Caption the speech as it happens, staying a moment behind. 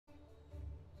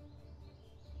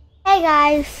Hey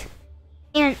guys,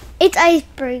 and it's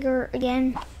Icebreaker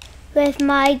again with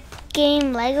my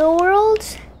game Lego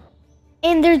Worlds,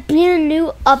 and there's been a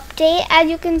new update. As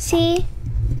you can see,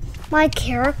 my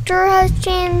character has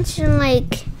changed,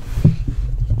 and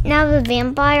now the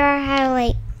vampire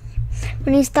has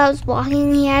when he stops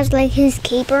walking, he has his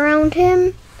cape around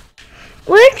him,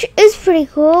 which is pretty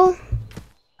cool.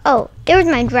 Oh, there's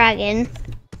my dragon,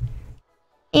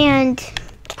 and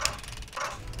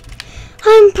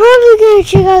I'm probably gonna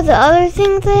check out the other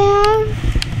things they have.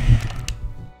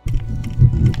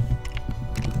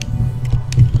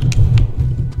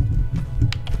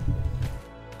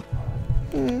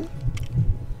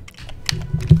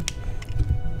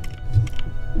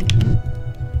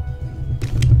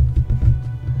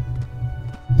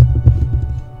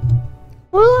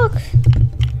 Warlocks.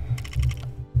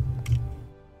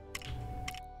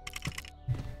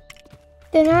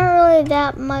 They're not really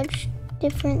that much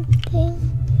different thing.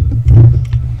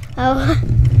 Oh,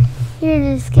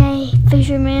 here's this guy,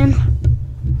 fisherman.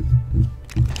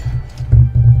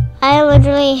 I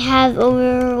literally have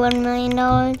over $1 million,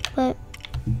 but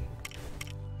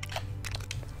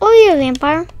oh, you're a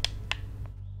vampire.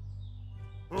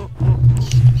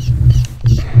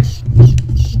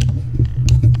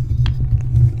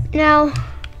 Now,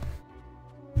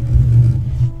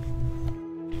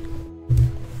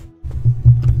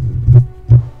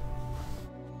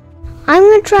 I'm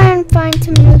gonna try and find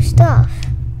some new stuff.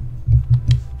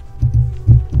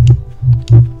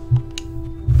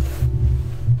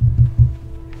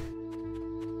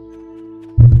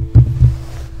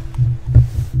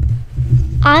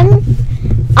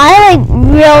 I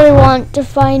really want to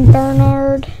find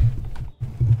Burnard.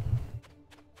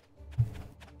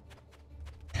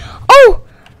 Oh,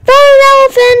 found an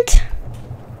elephant!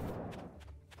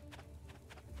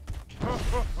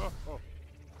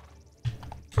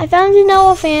 I found an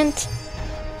elephant.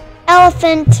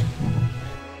 Elephant.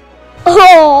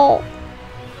 Oh!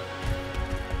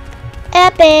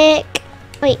 Epic.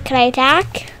 Wait, can I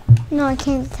attack? No, I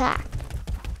can't attack.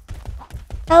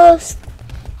 Hello,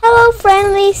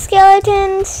 friendly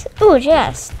skeletons. Ooh,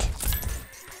 just.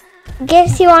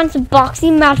 Guess he wants a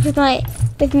boxing match with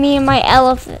me and my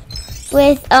elephant.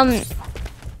 With a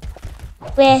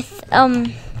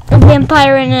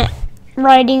vampire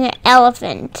riding an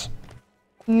elephant.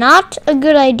 Not a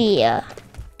good idea.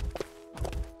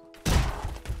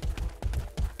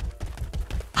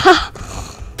 Ha!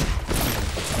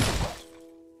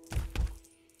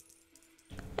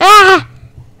 Ah!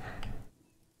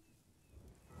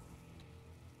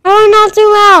 How do I not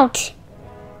zoom out?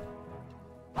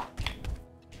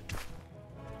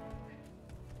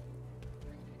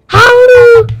 How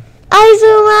do I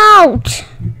zoom out?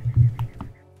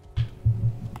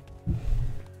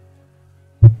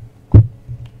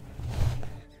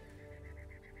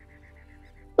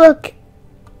 Look,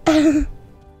 I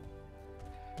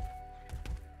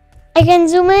can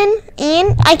zoom in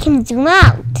and I can zoom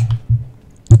out.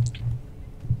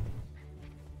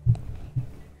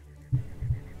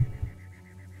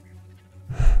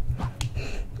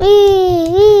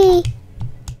 Wee.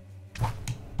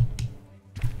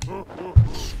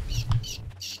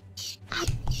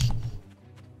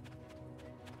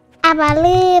 I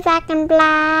believe I can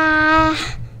fly.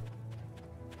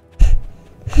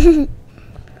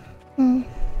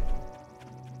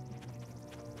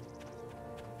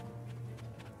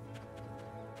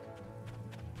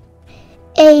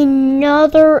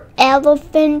 Another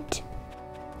elephant.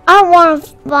 I want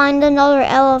to find another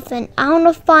elephant. I want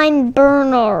to find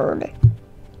Burnard.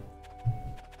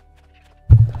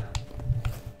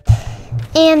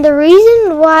 And the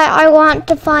reason why I want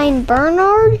to find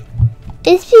Burnard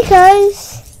is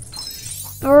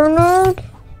because Burnard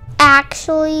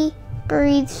actually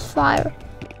breathes fire.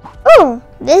 Oh,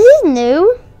 this is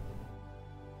new.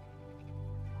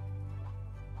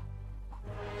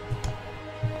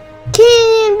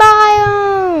 King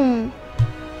biome.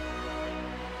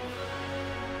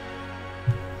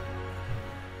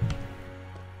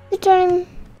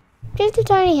 Just a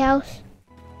tiny house.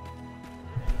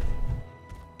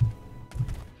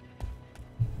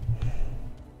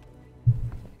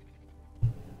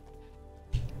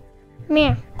 Come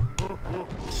here.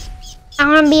 I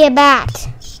want to be a bat.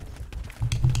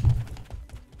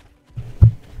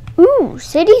 Ooh,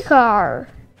 city car.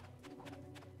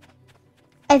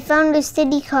 I found a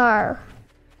city car.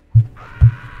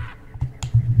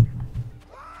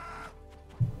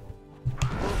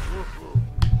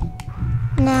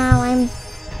 Now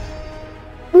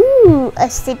ooh, a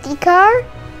city car?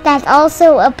 That's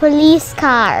also a police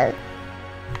car.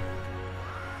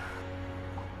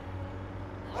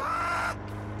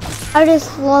 I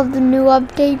just love the new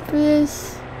update for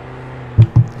this.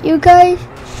 You guys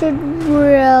should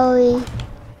really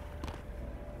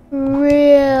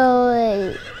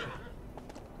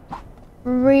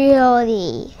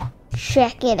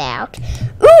check it out.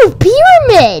 Ooh,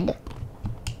 pyramid!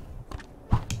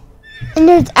 And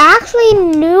there's actually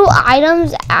new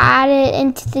items added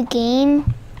into the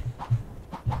game.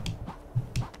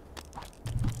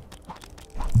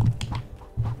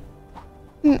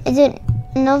 Is it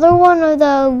another one of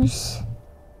those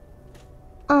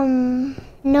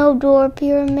no door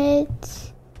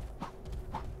pyramids?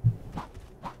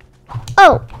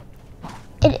 Oh,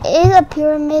 it is a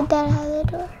pyramid that has a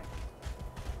door.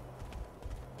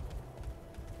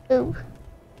 Ooh.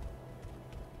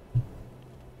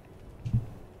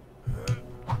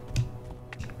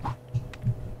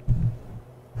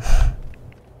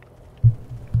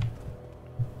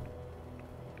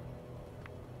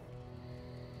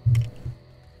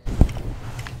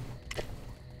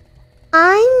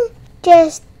 I'm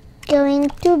just going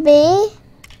to be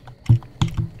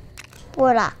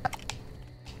Warlock.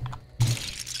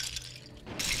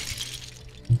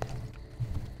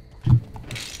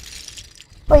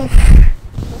 Wait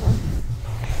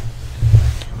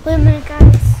a minute,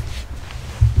 guys.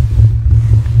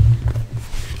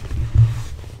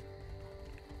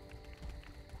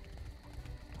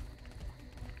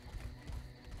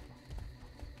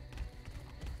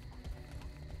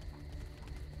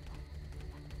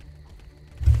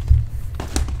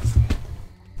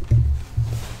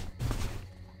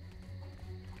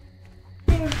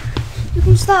 You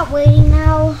can stop waiting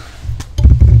now.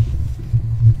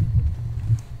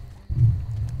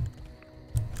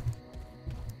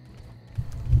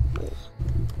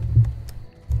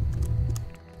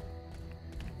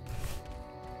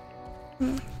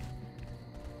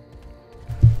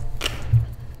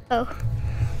 Oh.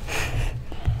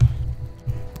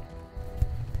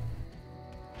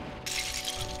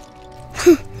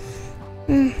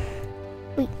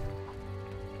 Wait.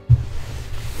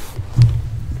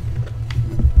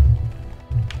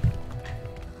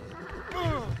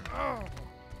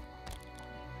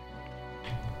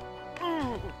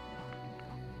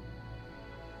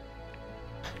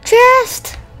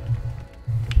 Chest.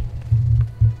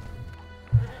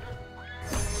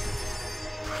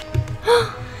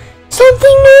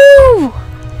 Something new!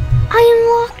 I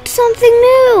unlocked something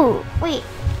new! Wait,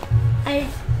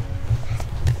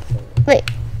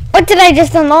 what did I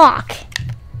just unlock?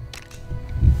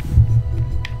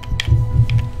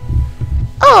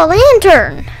 Oh, a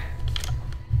lantern!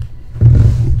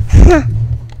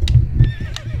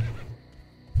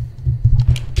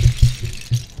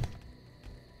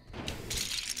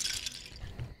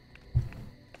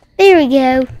 There we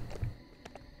go.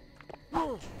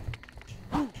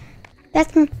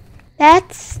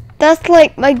 That's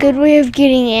like my good way of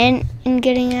getting in and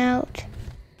getting out.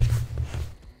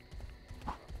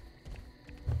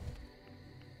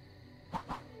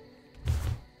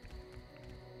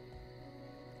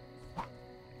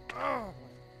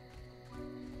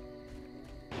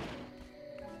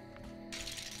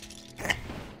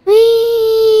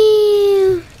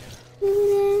 Whee!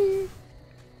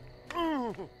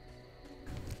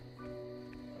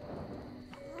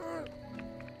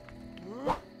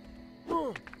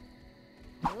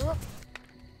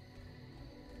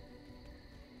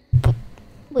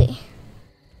 Wait.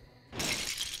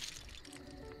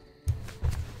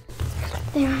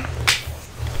 There.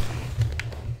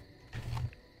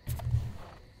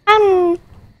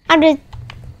 I'm just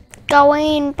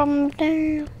going from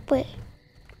there. Wait.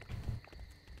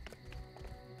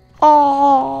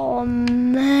 Oh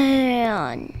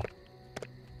man.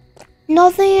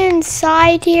 Nothing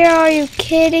inside here, are you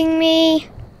kidding me?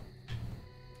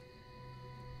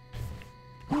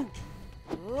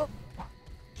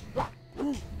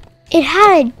 It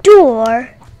had a door,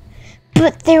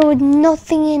 but there was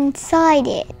nothing inside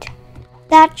it.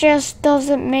 That just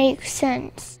doesn't make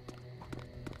sense.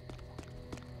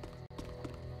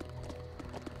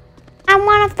 I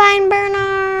want to find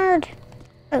Burnard.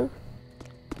 Oh.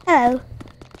 Hello.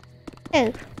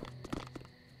 Oh.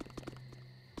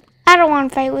 I don't want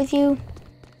to fight with you.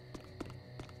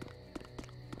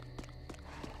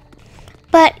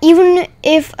 But even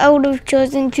if I would have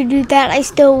chosen to do that, I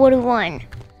still would have won.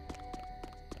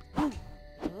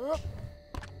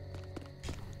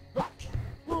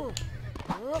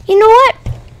 You know what?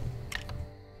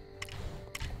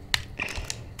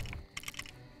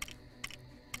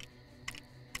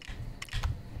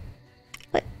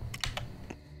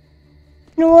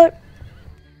 You know what?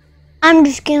 I'm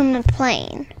just getting on the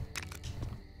plane.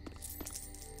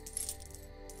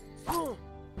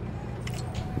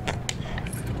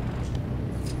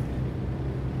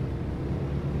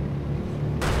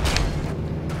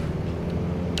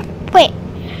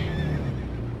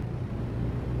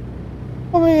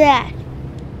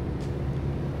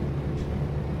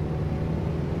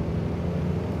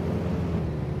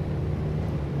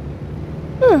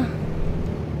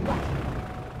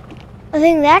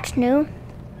 think that's new.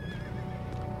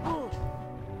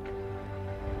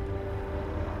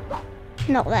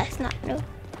 No, that's not new.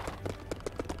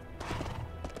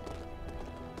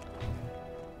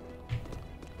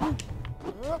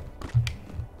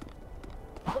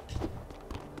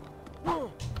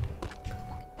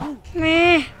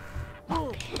 Meh.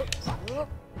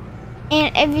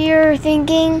 And if you're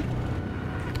thinking,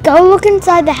 go look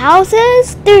inside the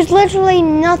houses, there's literally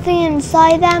nothing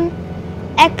inside them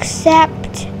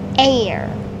except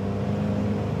air.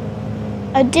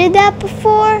 I did that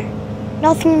before.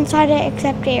 Nothing inside it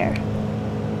except air.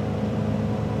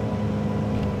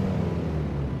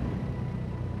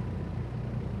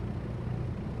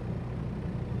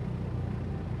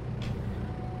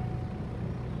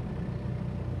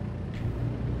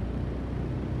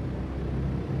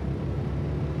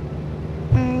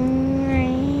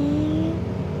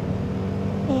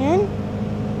 And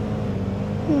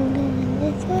I'm going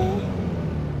this way.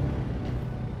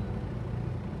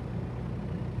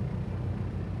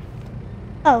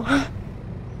 Oh,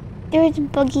 there's a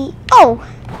buggy. Oh!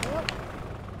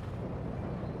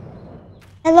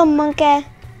 Hello, monkey.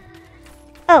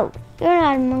 Oh, you're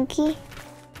not a monkey.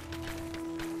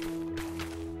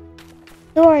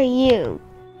 Who are you?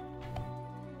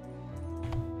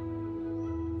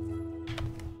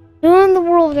 Who in the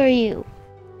world are you?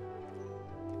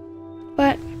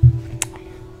 But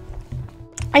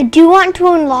I do want to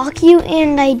unlock you,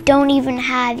 and I don't even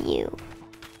have you.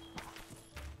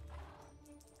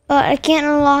 But I can't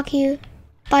unlock you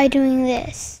by doing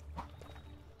this.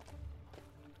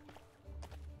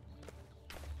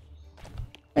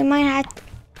 I might have to,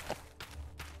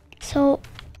 so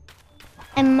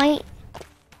I might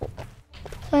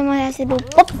have to do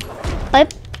bop,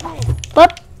 bop,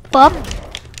 bop, bop,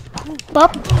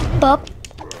 bop, bop,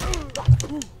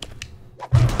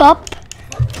 bop,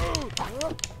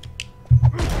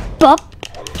 bop.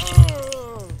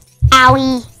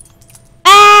 Owie.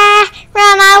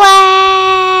 Run away!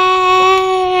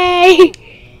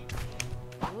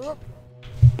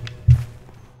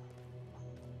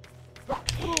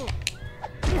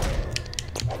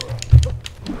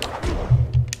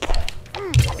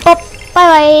 Oh,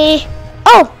 bye-bye.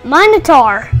 Oh,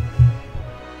 Minotaur.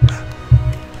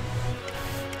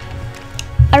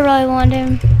 I really want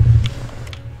him.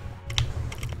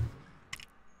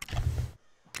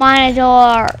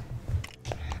 Minotaur.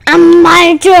 A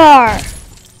Minotaur.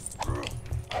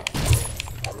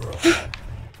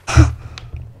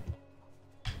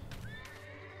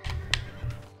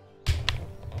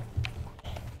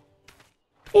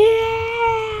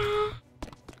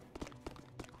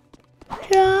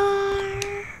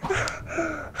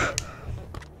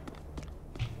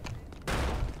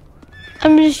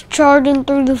 I'm just charging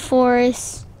through the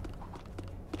forest.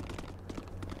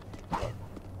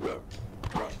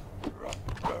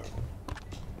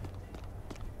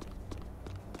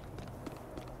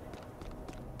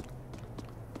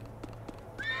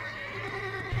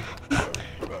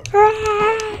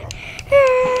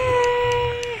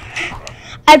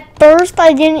 At first,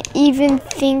 I didn't even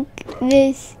think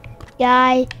this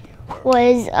guy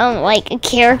was like a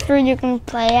character you can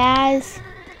play as.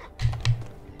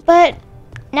 But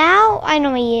now I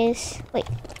know he is. Wait,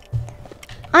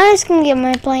 I'm just gonna get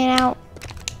my plane out.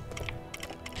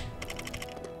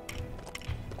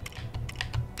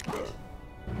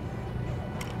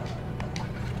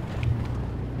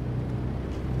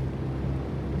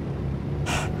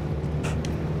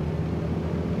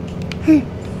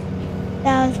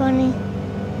 That was funny.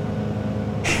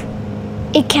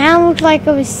 It kind of looked like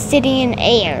I was sitting in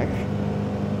air.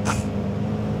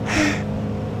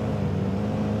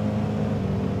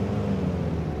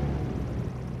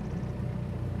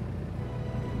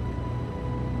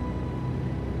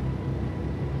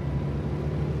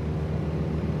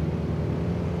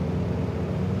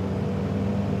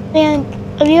 And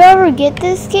if you ever get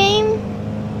this game,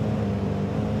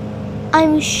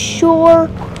 I'm sure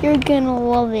you're gonna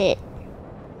love it.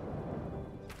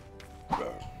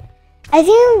 I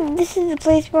think this is the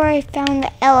place where I found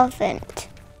the elephant.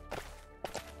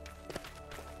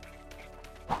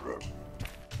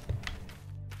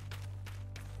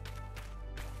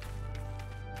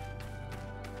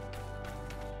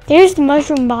 There's the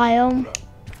mushroom biome.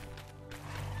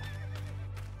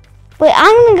 Wait,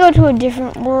 I'm gonna go to a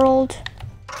different world.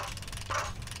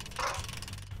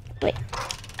 Wait.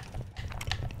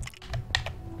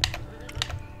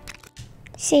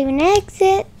 Save and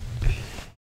exit.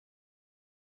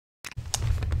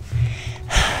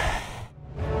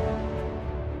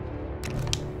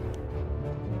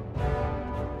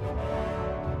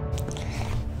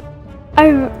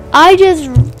 I just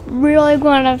really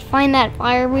want to find that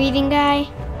fire breathing guy.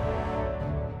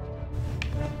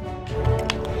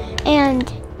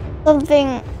 And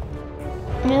something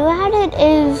new added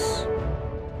is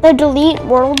the delete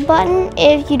world button.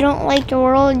 If you don't like the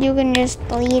world, you can just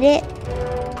delete it.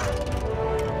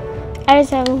 I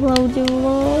just have loads of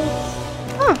worlds.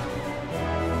 Huh.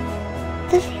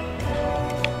 This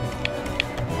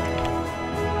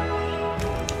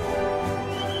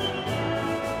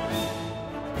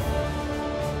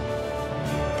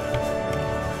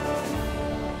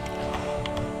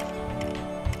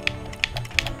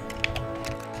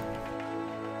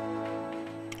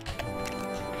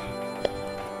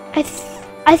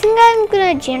I think I'm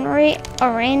gonna generate a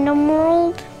random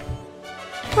world.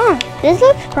 Huh, this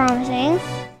looks promising.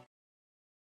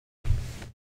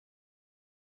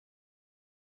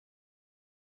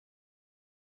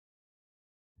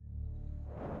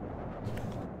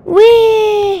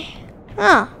 Whee!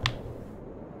 Huh.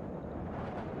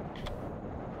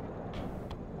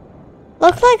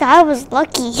 Looks like I was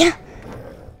lucky.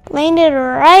 Landed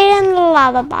right in the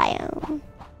lava biome.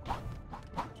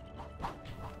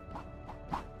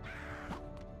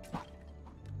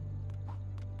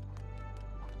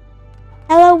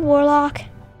 Hello, Warlock.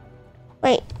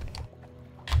 Wait.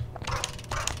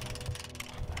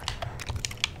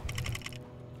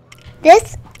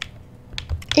 This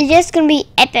is just gonna be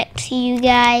epic to you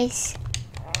guys.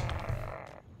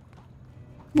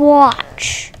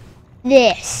 Watch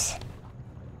this.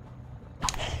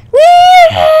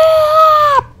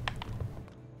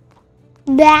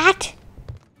 That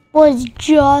was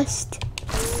just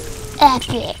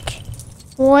epic,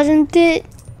 wasn't it?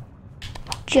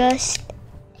 Just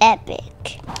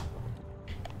epic.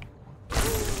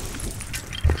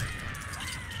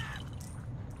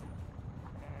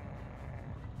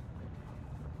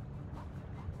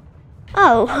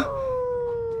 Oh.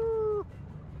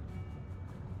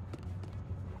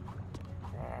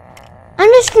 I'm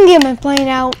just gonna get my plane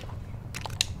out.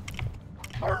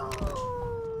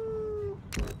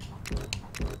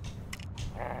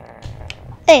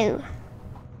 Ew.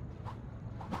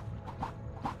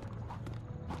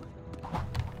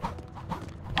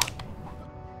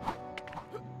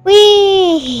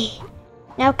 Whee!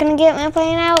 Now can I get my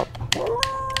plane out?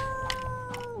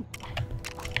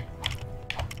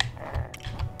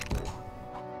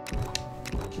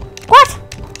 What?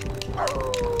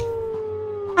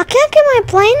 I can't get my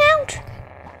plane out?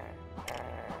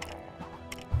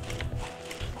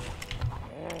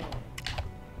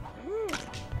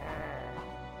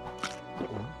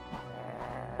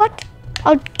 What?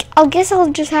 I'll guess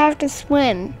I'll just have to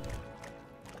swim.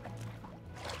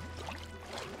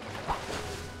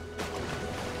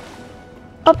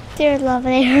 Up there, lava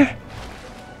there.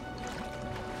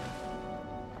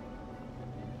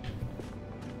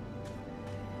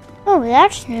 Oh,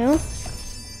 that's new.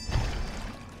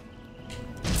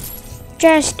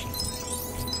 Just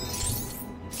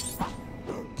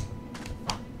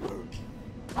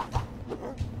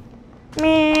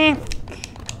meh.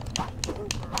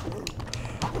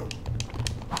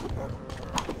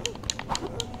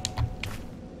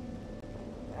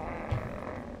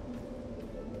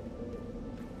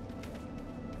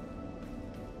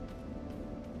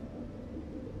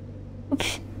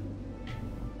 Oops.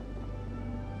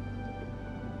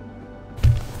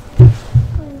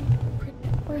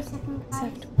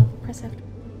 Press F.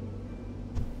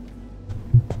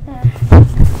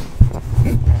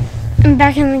 I'm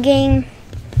back in the game.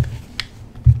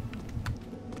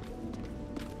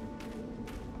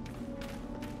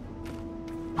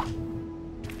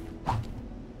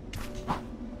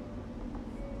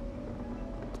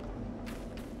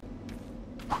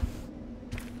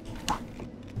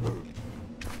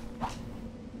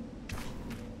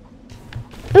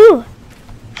 Ooh.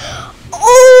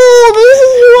 Oh, this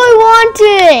is who I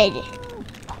wanted.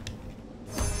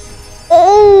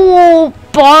 Oh,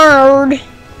 Burnard.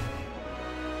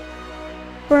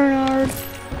 Burnard.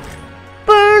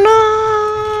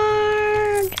 Burnard.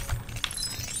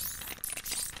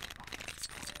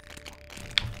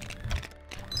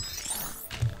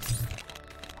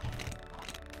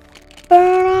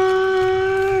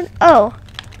 Burnard. Oh.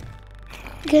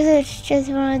 Because it's just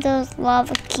one of those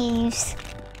lava caves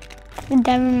the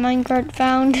diamond minecart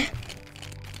found.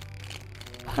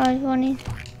 I was wondering.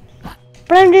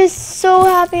 But I'm just so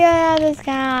happy I have this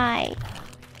guy.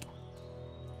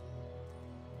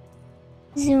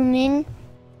 Zoom in.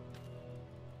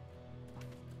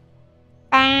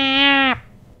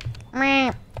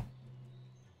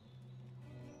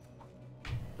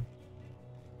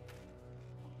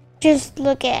 Just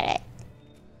look at it.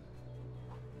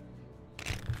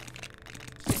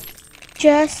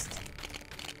 Just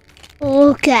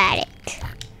look at it.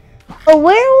 A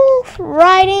werewolf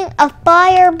riding a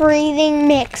fire-breathing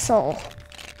Mixel.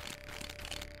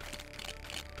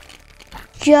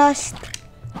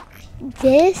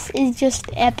 This is just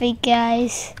epic,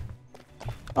 guys.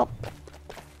 Oh,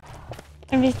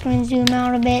 I'm just gonna zoom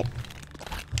out a bit.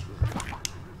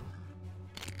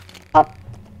 Oh.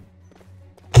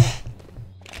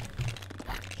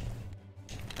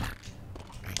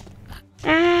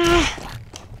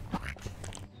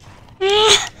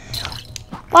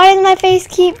 Why does my face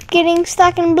keep getting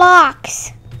stuck in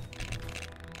blocks?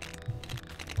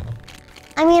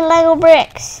 I mean Lego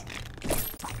bricks.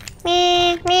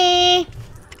 Me.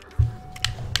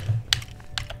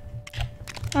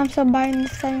 I'm so biting the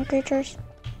slime creatures.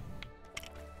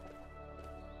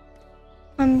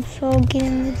 I'm so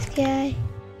getting this guy.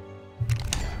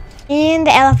 And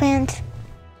the elephant.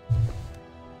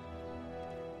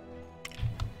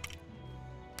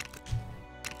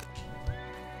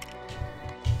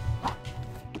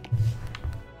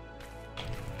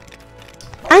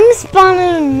 I'm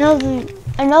spawning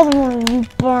another one of you,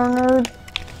 Burnard.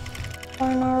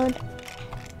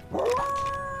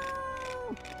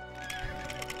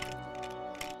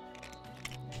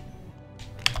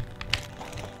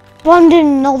 One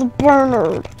didn't know the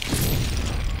Burnard.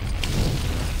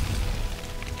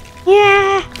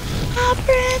 Yeah,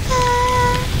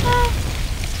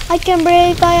 I can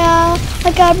breathe fire.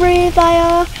 I can breathe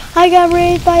fire. I can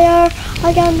breathe fire.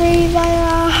 I can breathe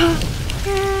fire.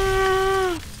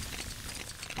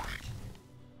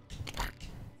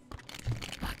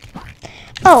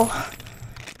 Oh,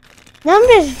 now I'm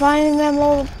just finding them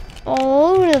all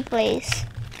over the place.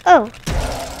 Oh.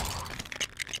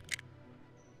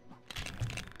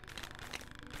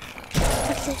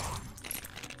 What's this?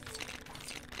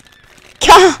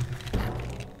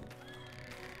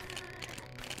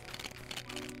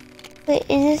 Wait,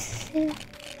 is this?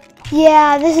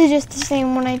 Yeah, this is just the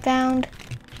same one I found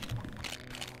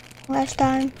last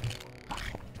time.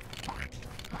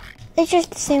 It's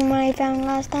just the same one I found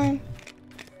last time.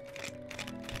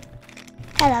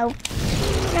 Hello.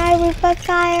 I will put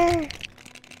fire.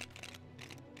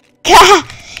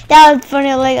 That was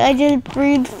funny. Like I just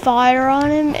breathed fire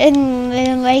on him, and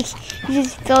then like he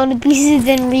just fell to pieces.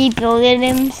 Then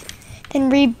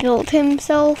rebuilt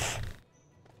himself.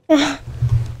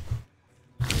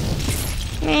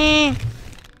 Meh.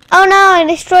 Oh no! I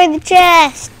destroyed the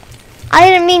chest. I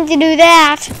didn't mean to do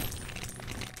that.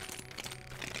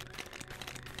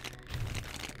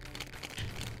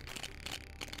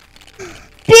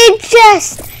 Big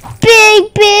chest!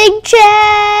 Big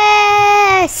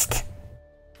chest!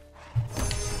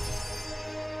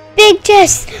 Big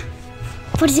chest!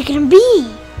 What is it gonna be?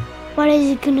 What is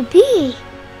it gonna be?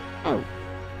 Oh.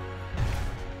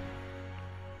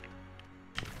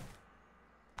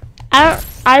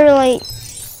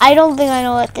 I don't think I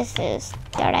know what this is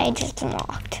that I just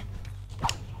unlocked.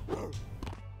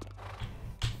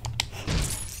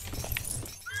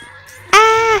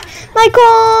 My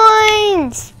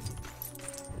coins!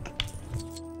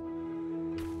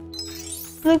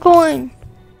 The coin.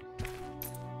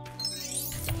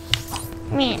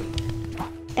 Man,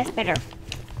 that's better.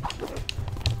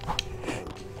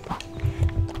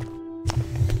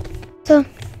 So,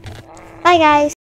 bye guys.